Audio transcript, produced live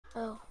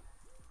Oh.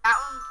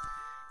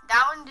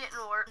 That one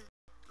didn't work.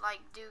 Like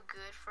do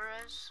good for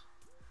us.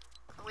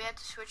 We had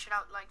to switch it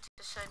out like to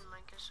sudden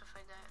link and stuff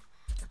like that.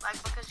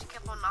 Like because he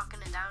kept on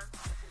knocking it down.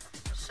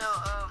 So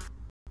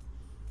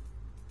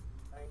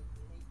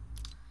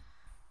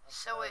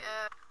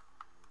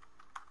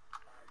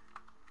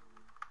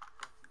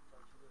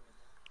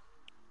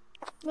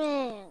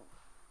Man.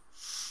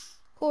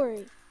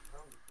 Corey.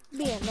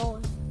 Be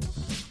annoying.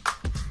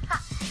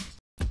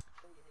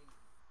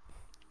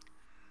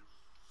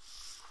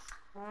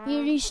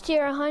 You reached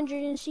tier 100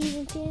 in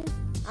season 10?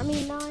 I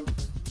mean 9?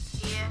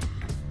 Yeah.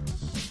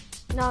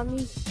 Not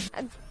me.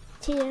 I'm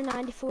tier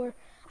 94.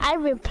 I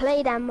didn't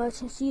play that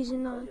much in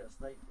season 9.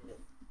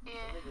 Yeah,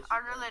 I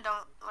really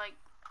don't like.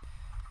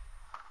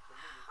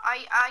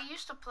 I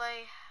used to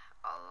play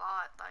a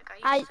lot. Like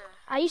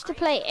I used to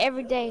play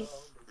every day.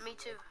 Me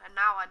too, and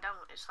now I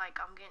don't. It's like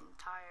I'm getting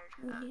tired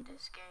of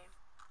this game.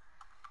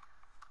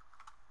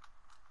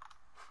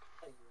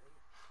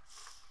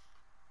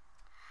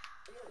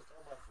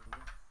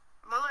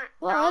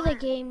 What other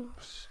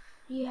games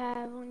you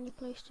have on your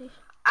PlayStation?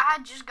 I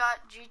had just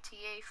got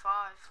GTA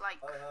 5,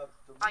 like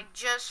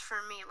just for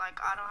me.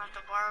 Like I don't have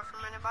to borrow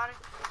from anybody.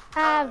 I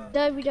have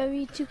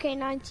WWE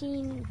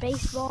 2K19,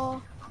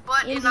 baseball,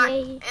 but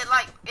NBA.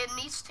 It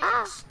needs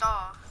to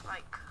install.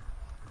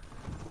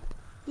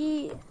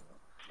 Yeah.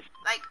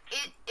 Like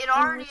it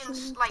already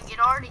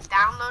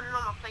downloaded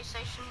on my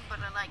PlayStation, but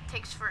it like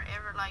takes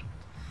forever. Like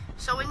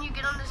so when you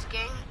get on this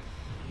game,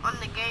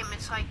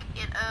 it's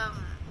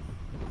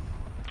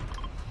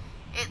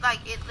like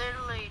it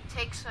literally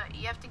takes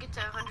you have to get to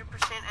 100%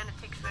 and it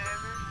takes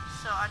forever.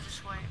 So I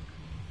just wait.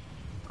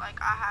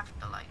 Like I have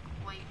to like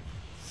wait.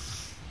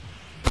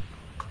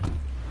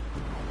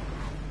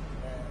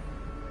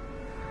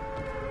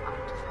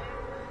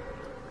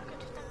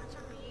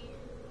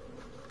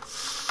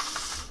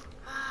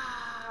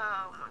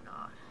 Oh my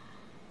god.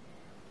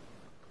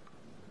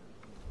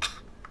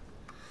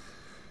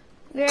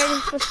 You ready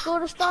for school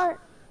to start?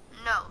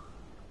 No.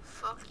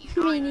 Fuck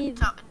you. Me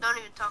neither. Don't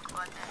even talk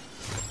about that.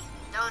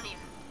 Don't even.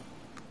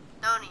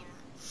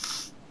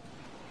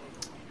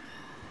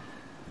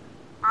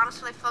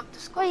 Honestly, fuck the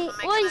school Wait, for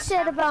making what you us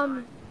said about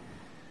me?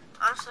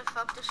 Honestly,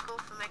 fuck the school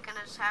for making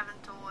us having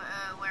to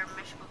wear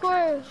mesh books.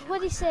 Corey,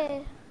 what he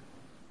said?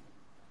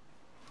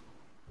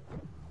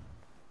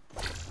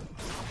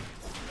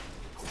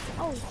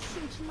 Oh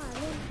shoot, somebody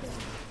lives there.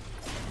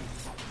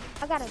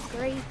 I got a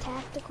gray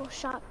tactical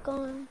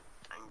shotgun.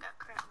 I ain't got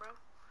crap, bro.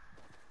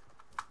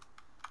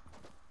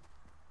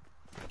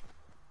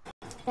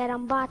 That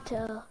I'm about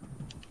to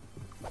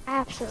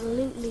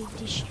absolutely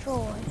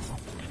destroy.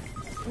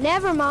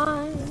 Never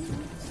mind.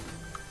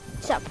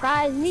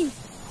 Surprise me.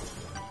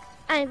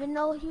 I didn't even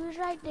know he was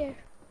right there.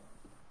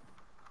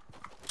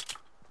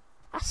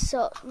 I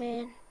suck,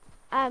 man.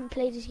 I haven't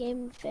played this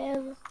game in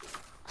forever.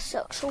 I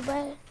suck so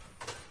bad.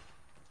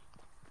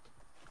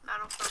 I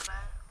don't feel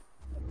bad.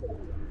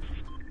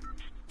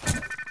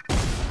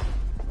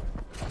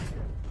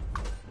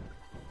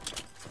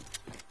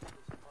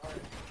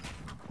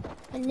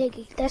 A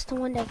nigga, that's the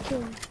one that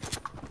killed me.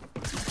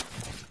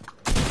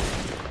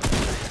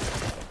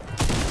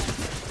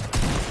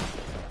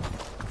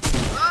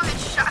 Oh,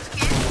 his shots,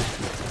 kid.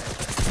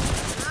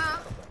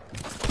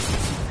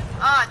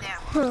 Oh, damn.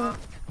 Huh.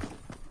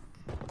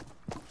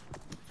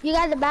 You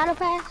got the battle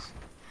pass?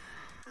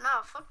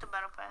 No, fuck the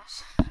battle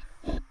pass.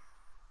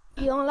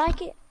 You don't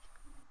like it?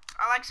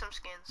 I like some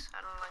skins. I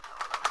don't like all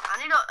of them.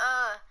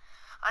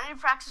 I need to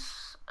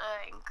practice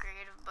in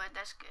creative, but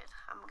that's good.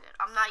 I'm good.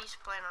 I'm not used to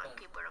playing on a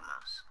keyboard or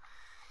mouse.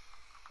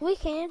 We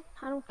can.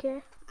 I don't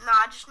care. No,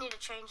 I just need to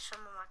change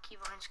some of my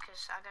keybinds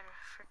because I don't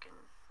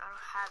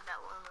have that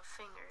one with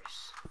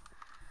fingers.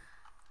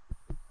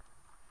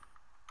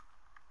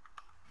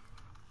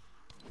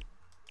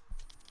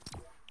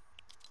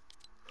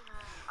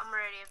 I'm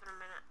ready up in a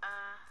minute.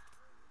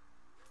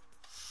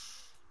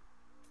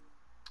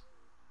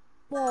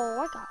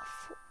 Whoa, I got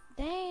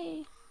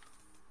dang.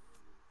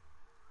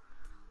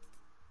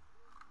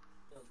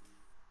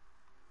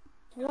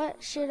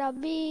 What should I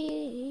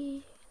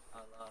be?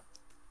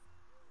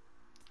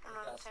 I'm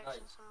not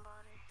texting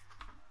somebody.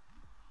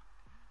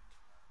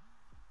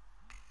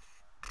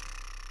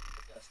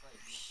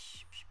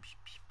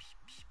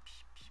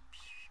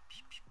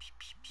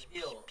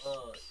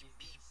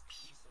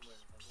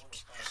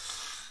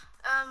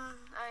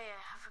 Oh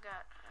yeah, I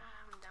forgot.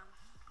 I'm dumb.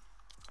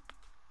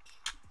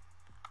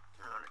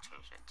 I want to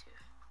change that too.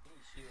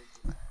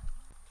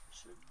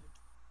 Shit.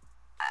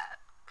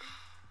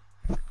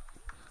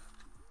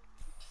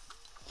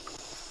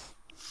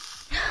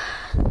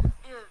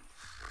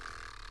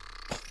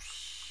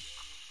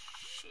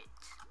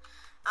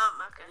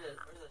 Okay.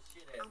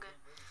 I'm good.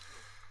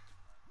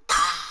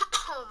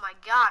 Oh my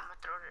god, my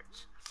throat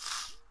hurts.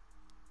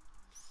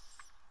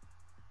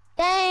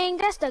 Dang,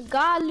 that's the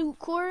god loot,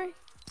 Corey.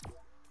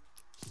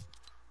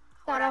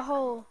 Got a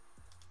whole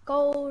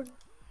gold,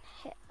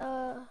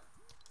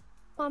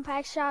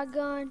 compact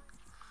shotgun,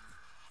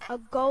 a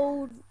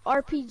gold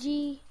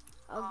RPG,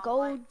 a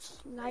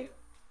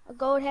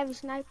gold heavy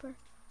sniper,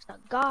 It's a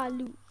god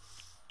loot.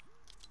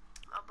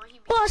 Oh, but he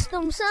be Bust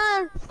tripping. them,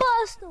 son.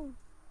 Bust them.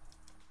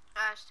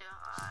 That's still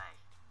high.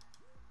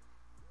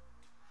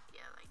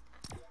 Yeah, like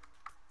that.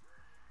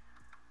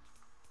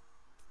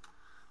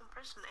 I'm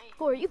pressing A.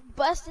 Corey, you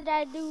busted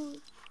that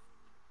dude.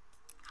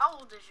 How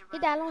old is your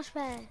Hit brother? that launch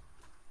pad.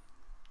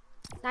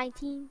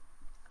 19.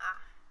 Ah.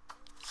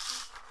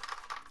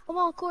 Come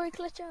on, Corey,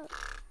 clutch up.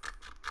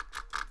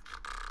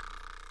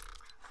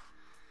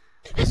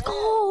 Let's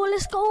go.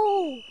 Let's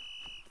go.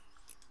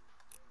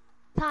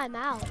 Time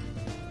out.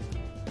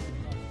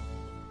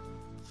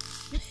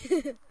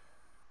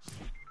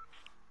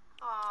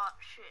 Oh,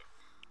 shit.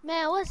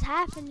 Man, what's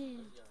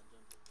happening?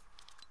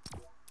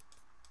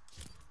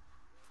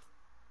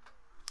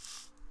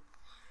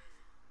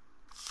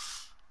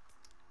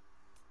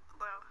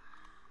 Bro.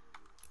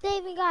 They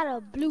even got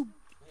a blue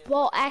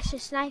ball action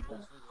sniper.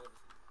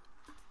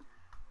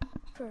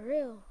 For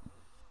real.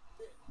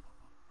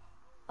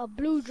 A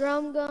blue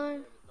drum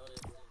gun.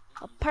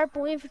 A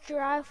purple infantry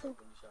rifle.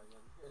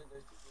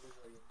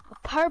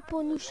 A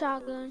purple new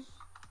shotgun.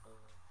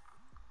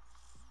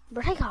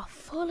 Bro, they got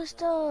full of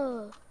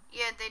stuff.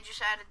 Yeah, they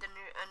just added a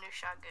new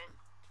shotgun.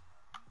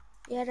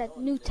 Yeah, that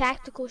new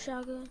tactical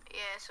shotgun. Yeah,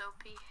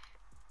 SOP.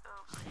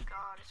 Oh my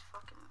god, it's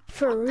fucking...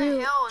 For what real.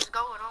 the hell is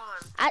going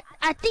on?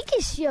 I think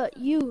it's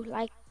you.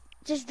 Like,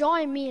 just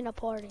join me in a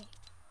party.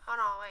 Hold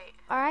on, wait.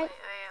 Alright? Wait.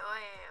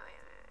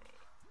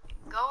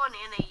 Go on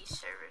NAE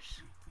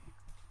servers.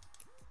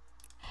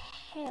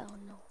 Hell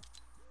no.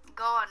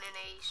 Go on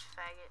NAE's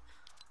faggot.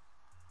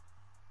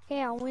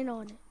 Okay, I went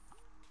on it.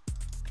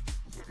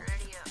 And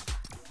ready up,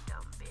 you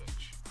dumb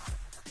bitch.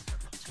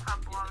 This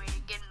probably want me to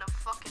get in a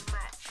fucking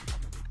match.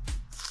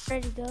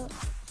 Ready up.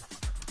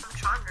 I'm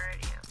trying to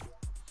ready up.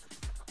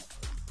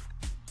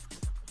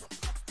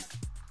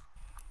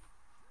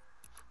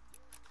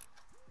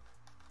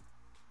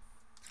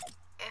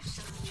 F's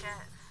in the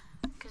chat.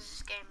 Cause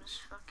this game is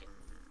fucking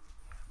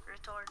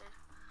retarded.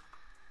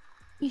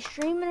 You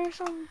streaming or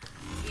something?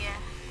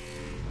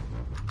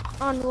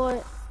 Yeah. On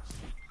what?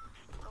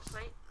 Oh,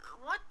 wait.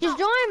 What Just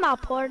the? join my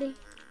party.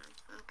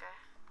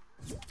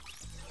 Okay.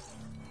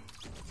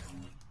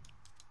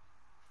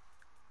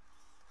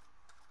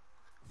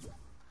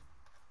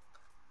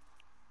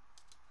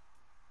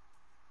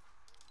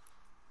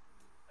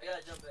 I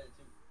gotta jump at it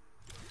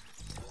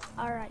too.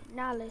 Alright,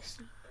 now let's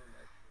see.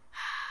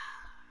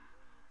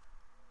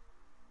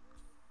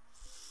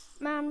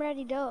 Man, I'm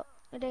ready up.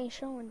 It ain't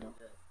showing though.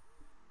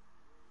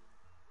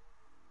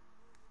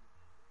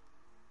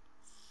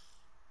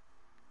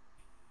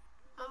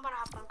 I'm about to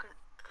hop on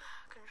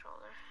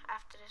controller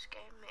after this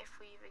game, if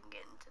we even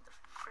get into the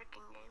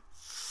freaking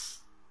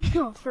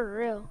game. For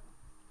real.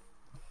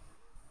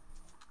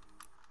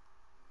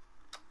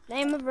 They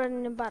ain't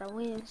running about to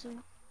win, so.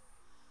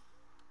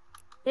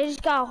 They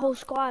just got a whole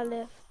squad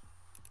left.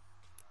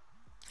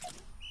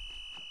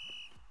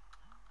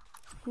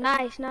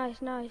 Nice.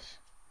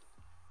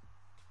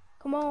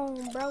 Come on,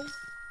 bro.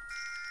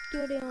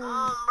 Get in.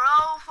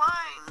 Bro,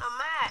 fine, a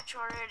match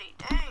already,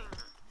 dang.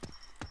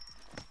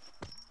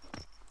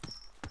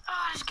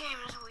 Oh, this game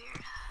is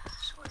weird, I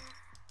swear.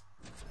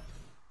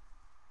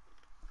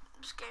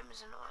 This game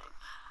is annoying.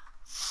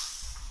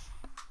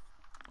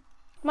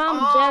 Mom,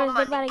 Oh, jealous. They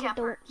my about to get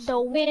kneecappers. the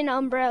win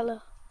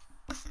umbrella.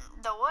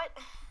 The what?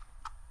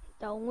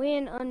 The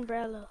win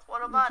umbrella.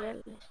 What I'm about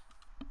it? jealous.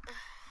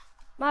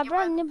 My Your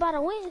brother brother- they about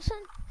to win,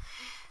 son.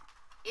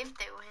 If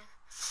they win.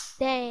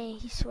 Dang,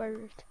 he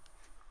swerved.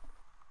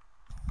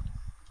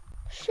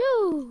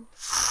 Shoo.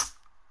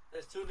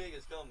 There's two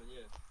niggas coming,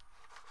 yeah.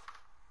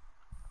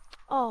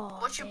 Oh,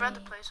 What's your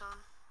brother plays on?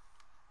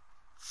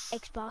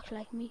 Xbox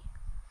like me.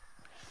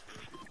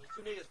 There's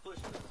two niggas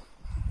pushing us.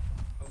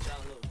 From down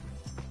low.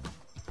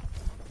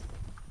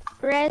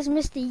 Raz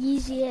Mr.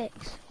 Yeezy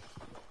X.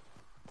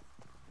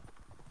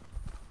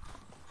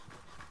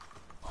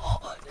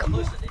 They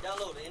pushing, they down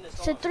low, they in this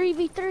It's a car.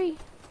 3v3.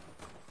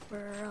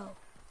 Bro,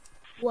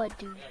 what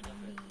do you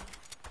mean?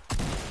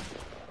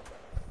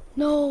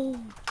 No.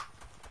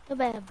 They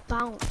better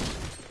bounce.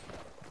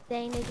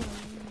 Dang, they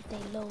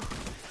low.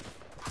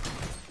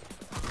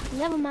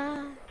 Never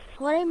mind.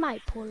 Well, they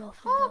might pull off.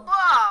 Oh, though.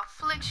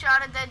 bro, flick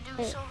shot at that dude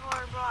Hey. so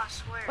hard, bro, I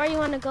swear. Where you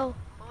wanna go?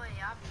 Boy,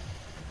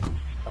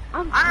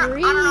 I'm I don't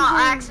freezing. know,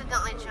 I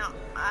accidentally jumped.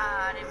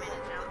 I didn't mean to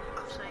jump.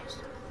 I'm so used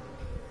to it.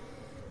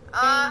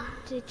 Dang,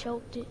 they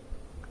choked it.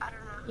 I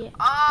don't know. Yeah.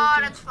 Oh,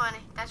 they did. that's funny.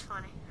 That's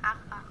funny. Ha,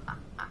 ha, ha,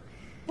 ha.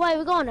 Wait,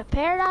 we going to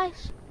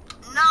paradise?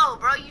 No,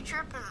 bro, you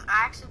tripping.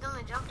 I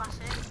accidentally jumped, I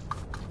said.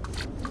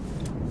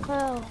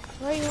 Well,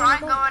 where you Try wanna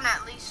go? going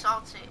at least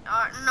salty.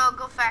 Or, no,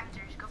 go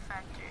factories. Go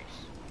factories.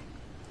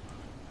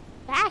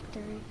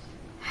 Factories.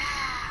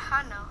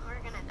 I know, we're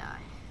gonna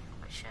die.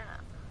 But shut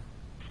up.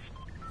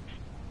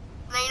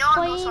 No, you know what?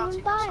 Why Go you salty,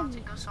 even go buying salty,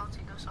 me? go salty,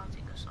 go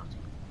salty, go salty.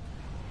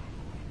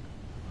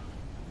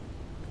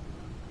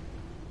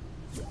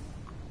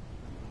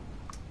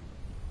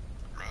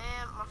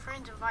 Man, my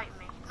friends invite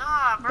me.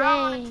 Nah, bro,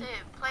 I wanted Dang.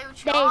 to play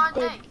with you all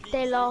day.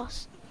 They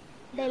lost.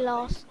 They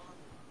lost.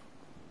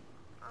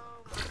 Oh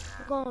my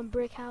We're god. going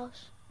brick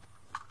house.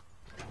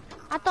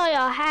 I thought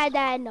y'all had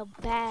that in the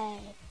bag.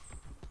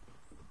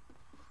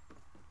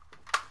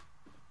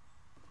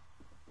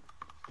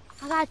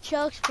 I got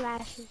chug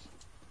splashes.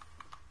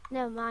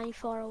 Never mind, you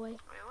far away. Wait,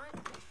 what?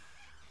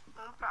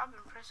 I'm probably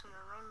pressing the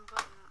wrong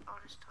button all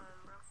this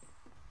time, bro.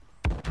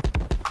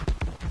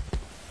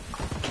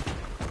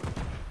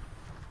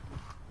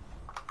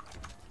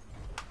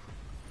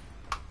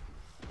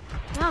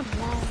 I'm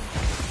mad.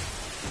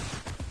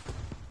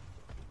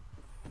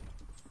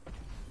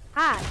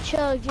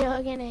 Chug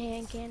jug in a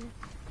hand cannon.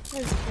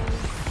 That's cool.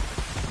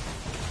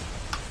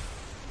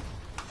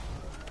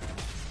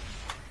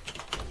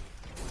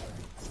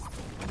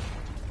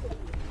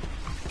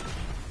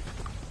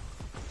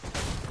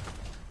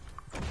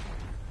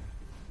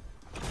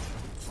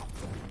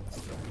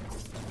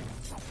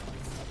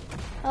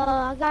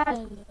 I got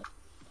a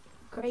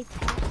great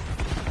tap.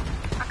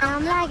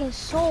 I'm lagging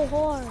so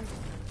hard.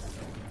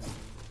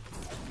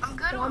 I'm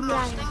good with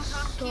most things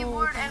on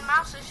keyboard and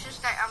mouse. It's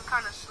just that I'm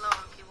kind of slow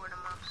on keyboard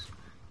and mouse.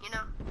 You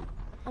know?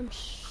 I'm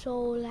so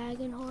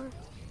lagging hard.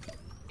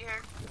 You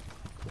heard?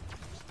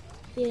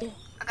 Yeah.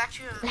 I got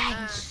you.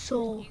 Lagging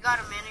so. You got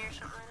a mini or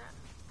something like that?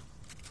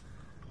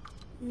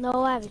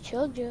 No, I have a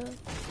chug jug. Wait,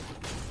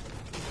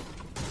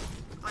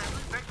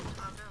 who's breaking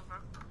into my build, bro?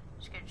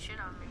 Scared the shit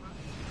out of me, bro.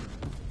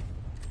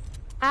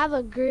 I have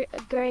a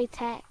great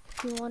tack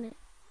if you want it.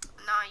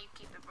 Nah, you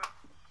keep it, bro.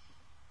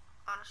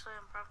 Honestly,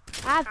 I'm probably.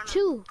 I have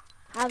two.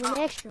 I have an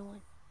extra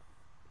one.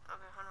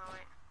 Okay, hold on,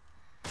 wait.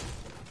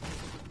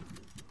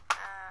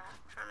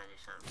 Trying to do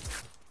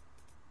something.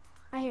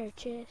 I hear a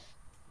chest.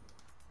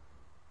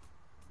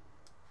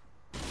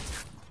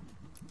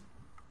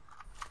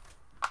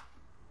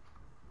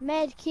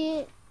 Med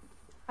kit.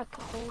 I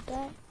can hold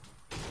that.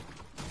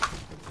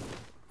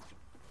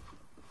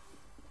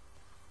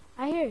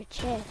 I hear a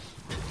chest.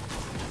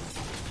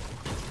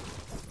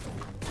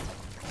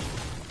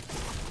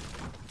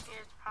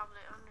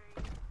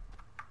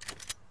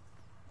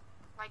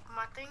 Like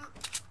my thing,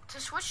 to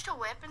switch to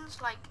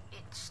weapons, like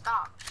it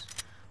stops.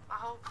 My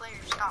whole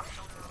player stops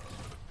almost.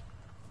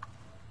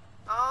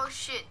 Oh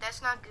shit,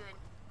 that's not good.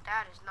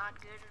 That is not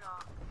good at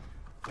all.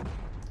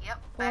 Yep,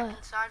 back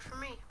inside for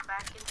me.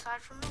 Back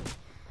inside for me.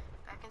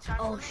 Back inside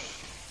for me.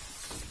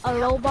 A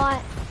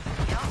robot?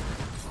 Yep.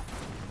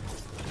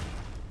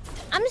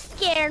 I'm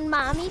scared,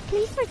 mommy.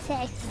 Please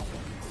protect me.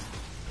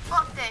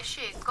 Fuck that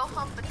shit. Go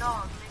hump a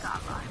dog, nigga.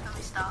 Let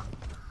me stop.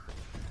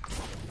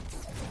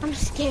 I'm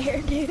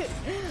scared, dude.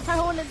 I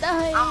don't want to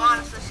die. I'm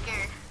honestly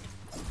scared.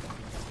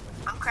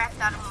 I'm cracked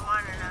out of my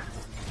mind right now.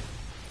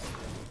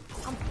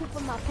 I'm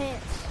pooping my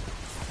pants.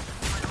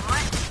 Wait,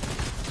 what?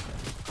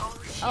 Oh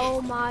shit. Oh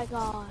my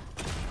god.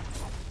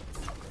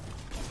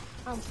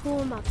 I'm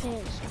pulling my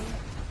pants, man.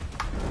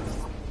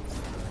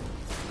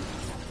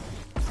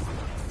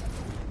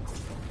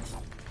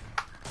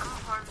 I'm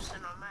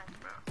harvesting on max,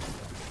 bro.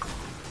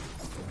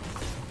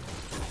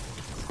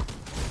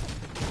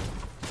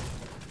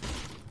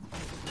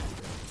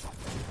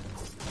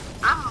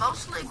 I'm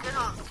mostly good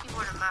on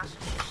keyboard and mouse,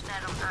 it's just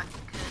that I'm not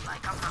good,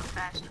 like I'm not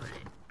fast with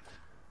it.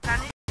 I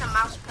need a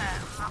mouse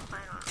pad, I'm not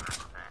playing on a mouse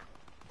pad.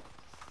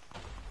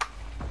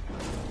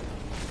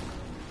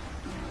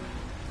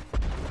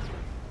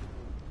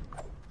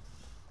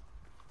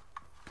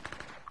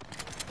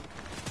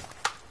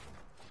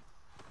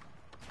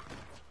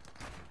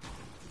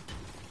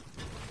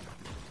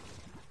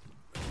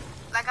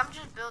 Like I'm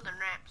just building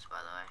ramps, by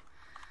the way.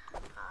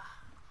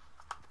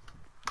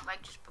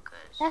 Like just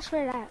because. That's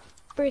where that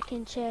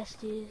freaking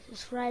chest is.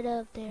 It's right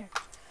up there.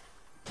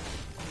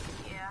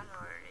 Yeah, I know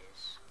where it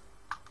is.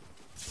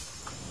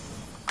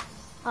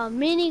 A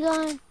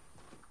minigun.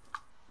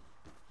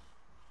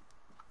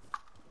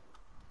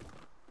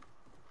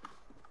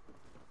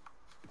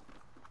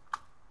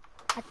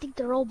 I think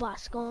the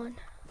robot's gone.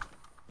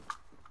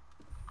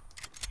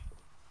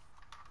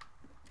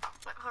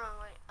 Wait, hold on,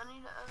 wait. I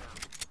need to,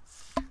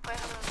 wait,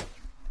 hold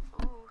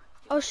on. Ooh.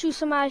 Oh shoot,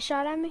 somebody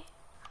shot at me.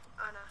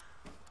 I know.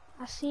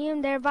 I see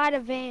him. They're by the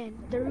van.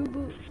 The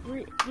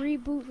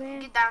reboot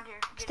van. Get down here.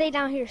 Stay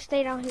down here.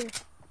 Stay down here.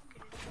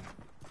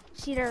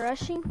 See they're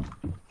rushing.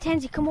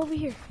 Tansy, come over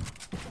here.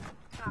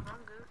 Nah,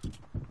 I'm good.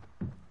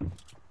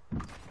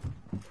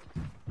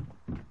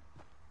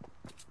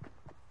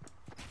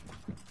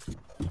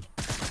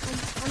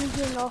 I'm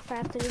getting off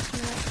after this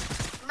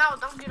match. No,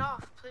 don't get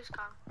off. Please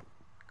come.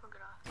 Don't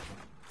get off.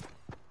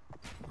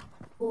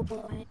 Oh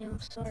boy,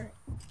 I'm sorry.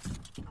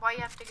 Why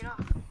you have to get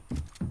off?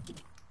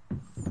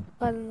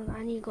 But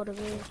I need to go to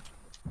bed.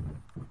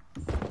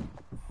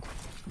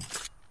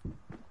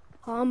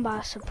 Oh, I'm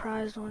about to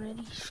surprise one of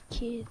these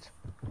kids.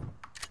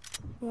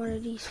 One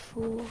of these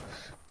fools.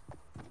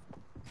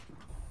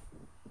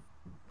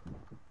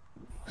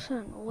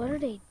 Son, what are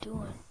they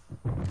doing?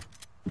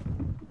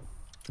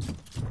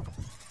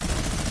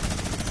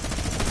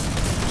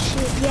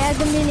 Shit, he has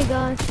a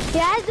minigun. He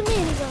has a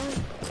minigun.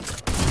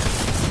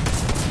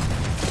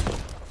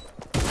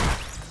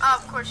 Oh,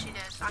 of course he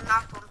does. I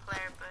knocked one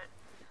player, but...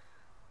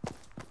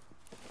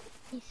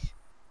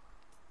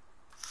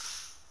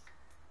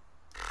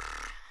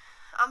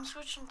 I'm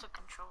switching to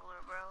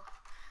controller, bro.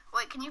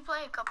 Wait, can you play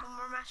a couple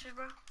more matches,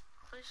 bro?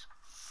 Please.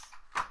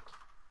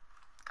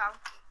 Kyle.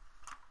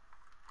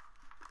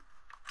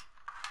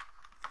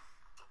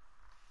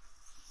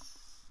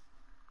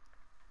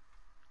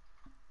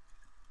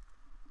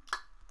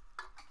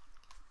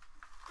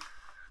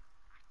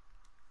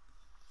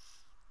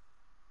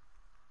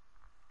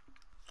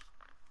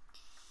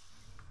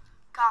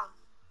 Kyle.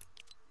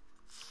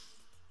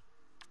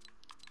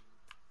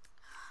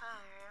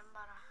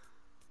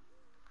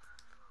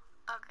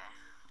 Okay.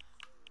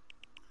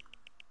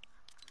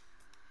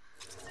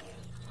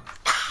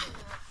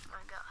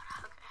 My God.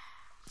 Okay.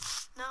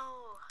 No.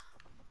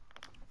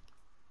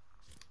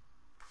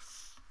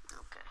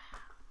 Okay.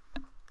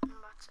 I'm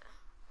about to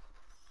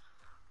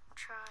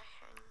try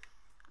and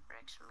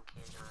wreck some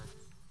kids on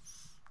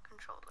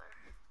controller.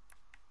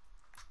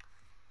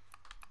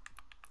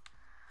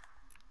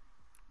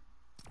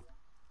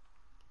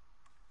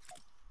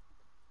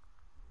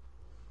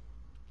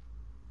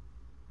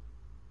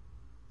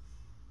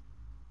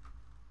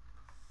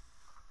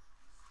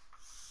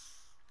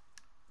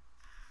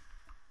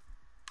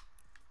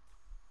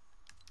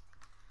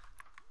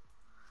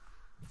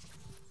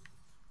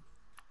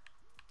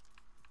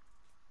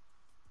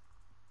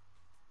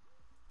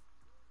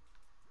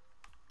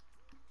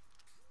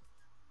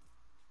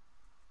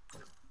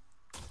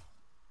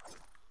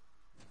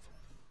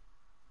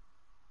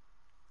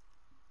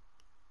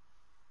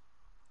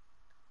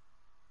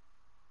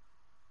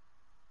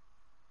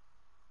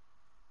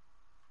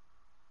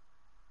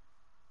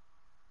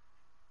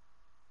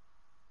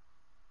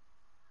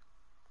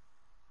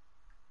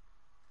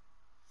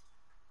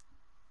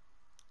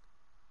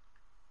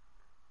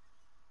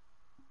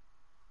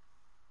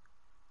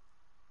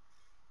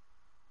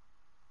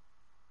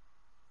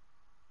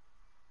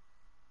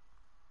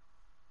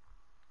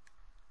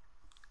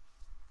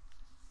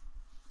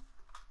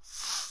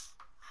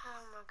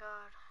 Oh my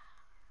God.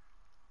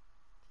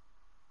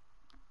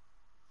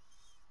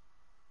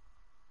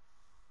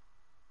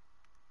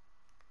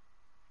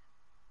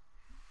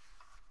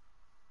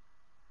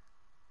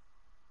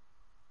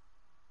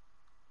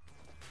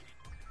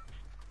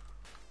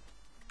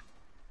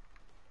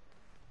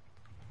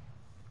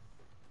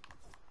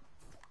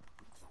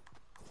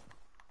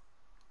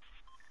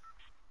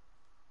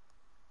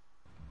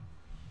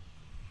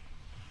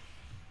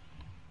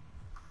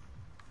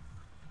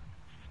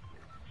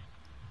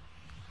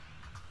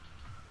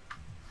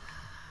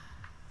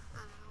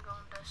 I'm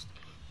going dusty.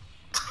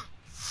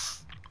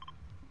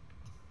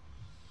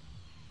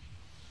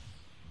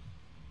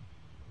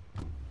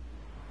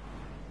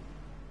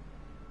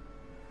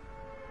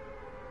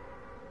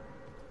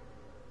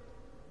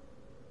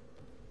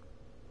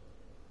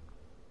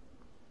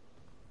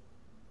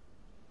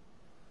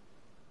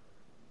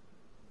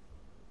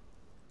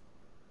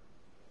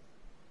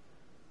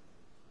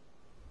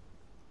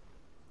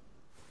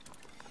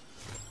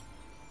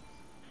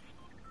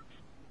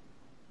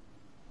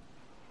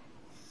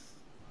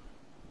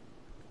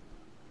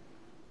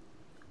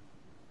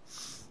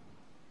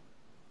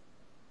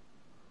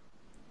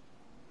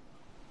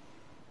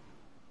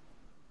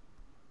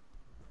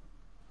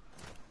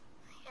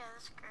 Yeah,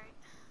 that's great.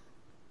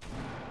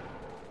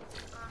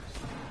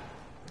 Honestly.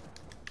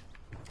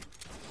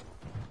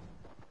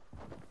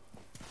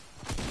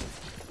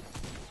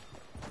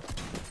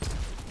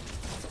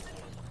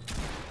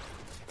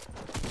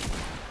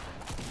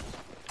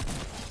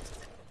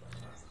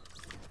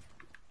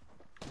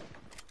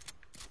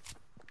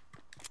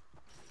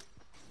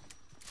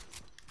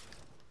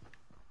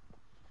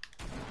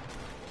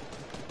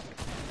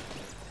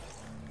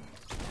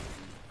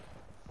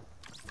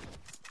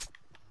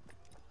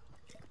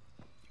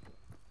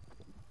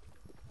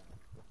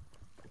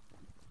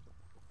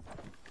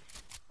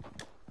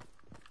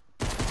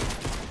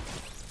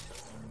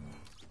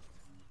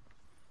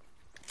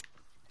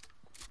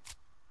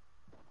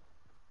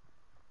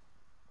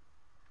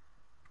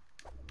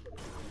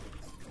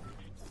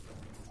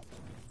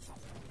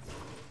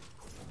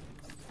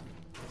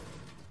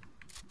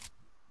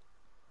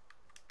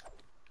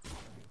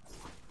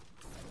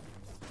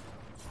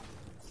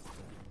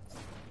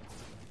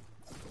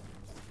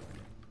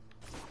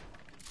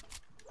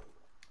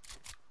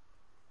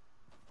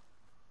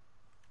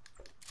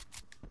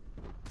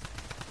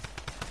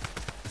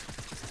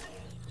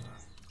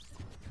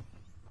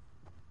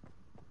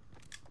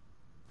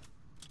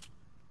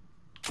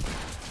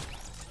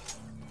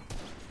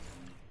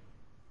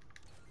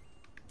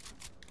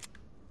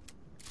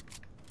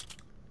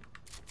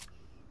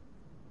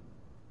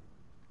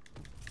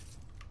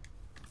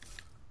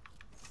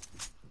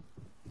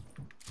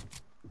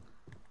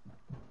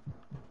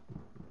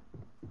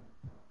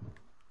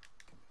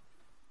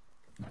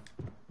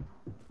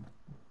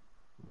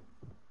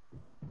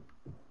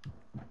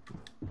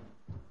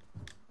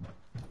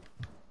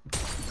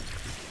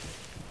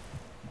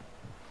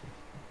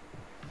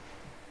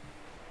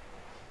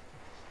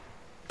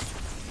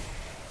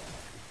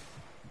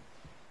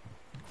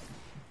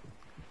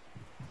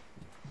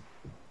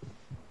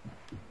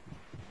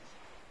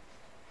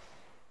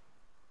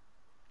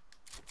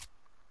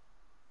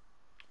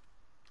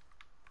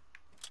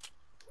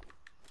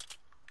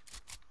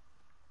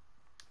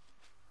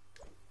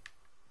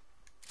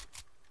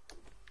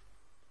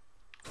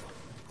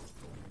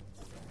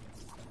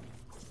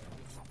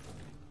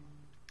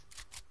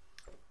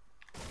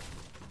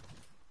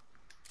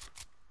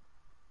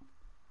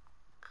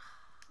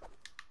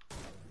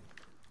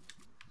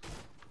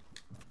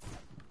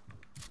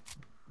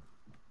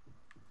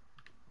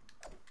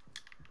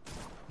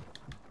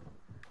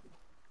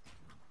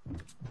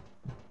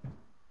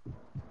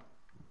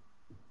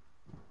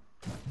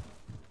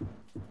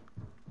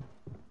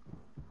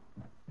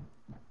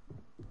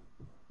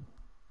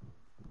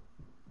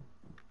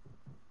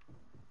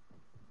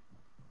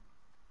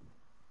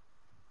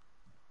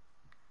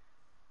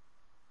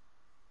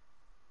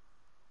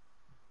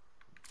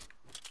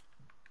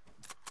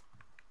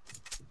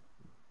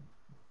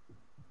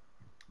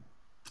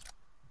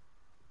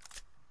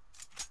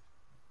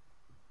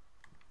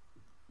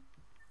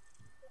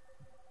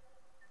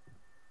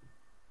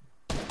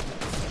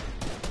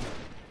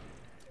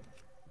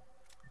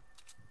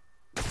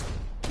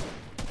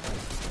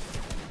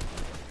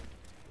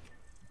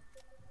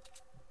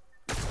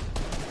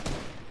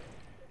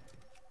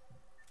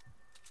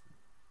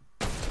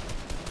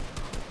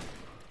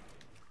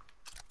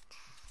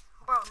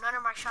 None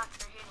of my shots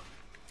are hitting.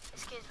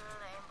 This kid's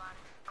really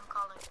aimbotting. I'm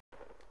calling.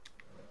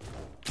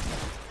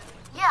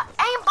 Yeah,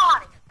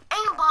 aimbotting.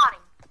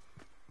 Aimbotting.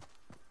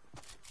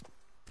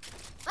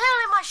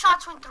 Literally, my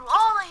shots went through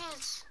all of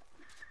his.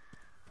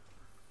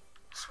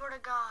 Swear to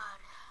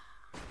God.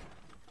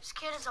 This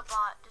kid is a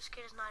bot. This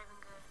kid is not even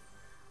good.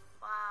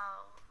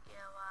 Wow.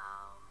 Yeah,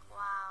 wow.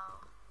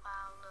 Wow.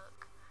 Wow,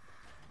 look.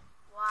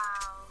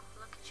 Wow.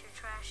 Look at your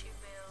trashy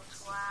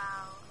builds.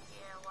 Wow.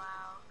 Yeah,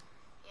 wow.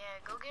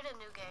 Yeah, go get a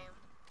new game.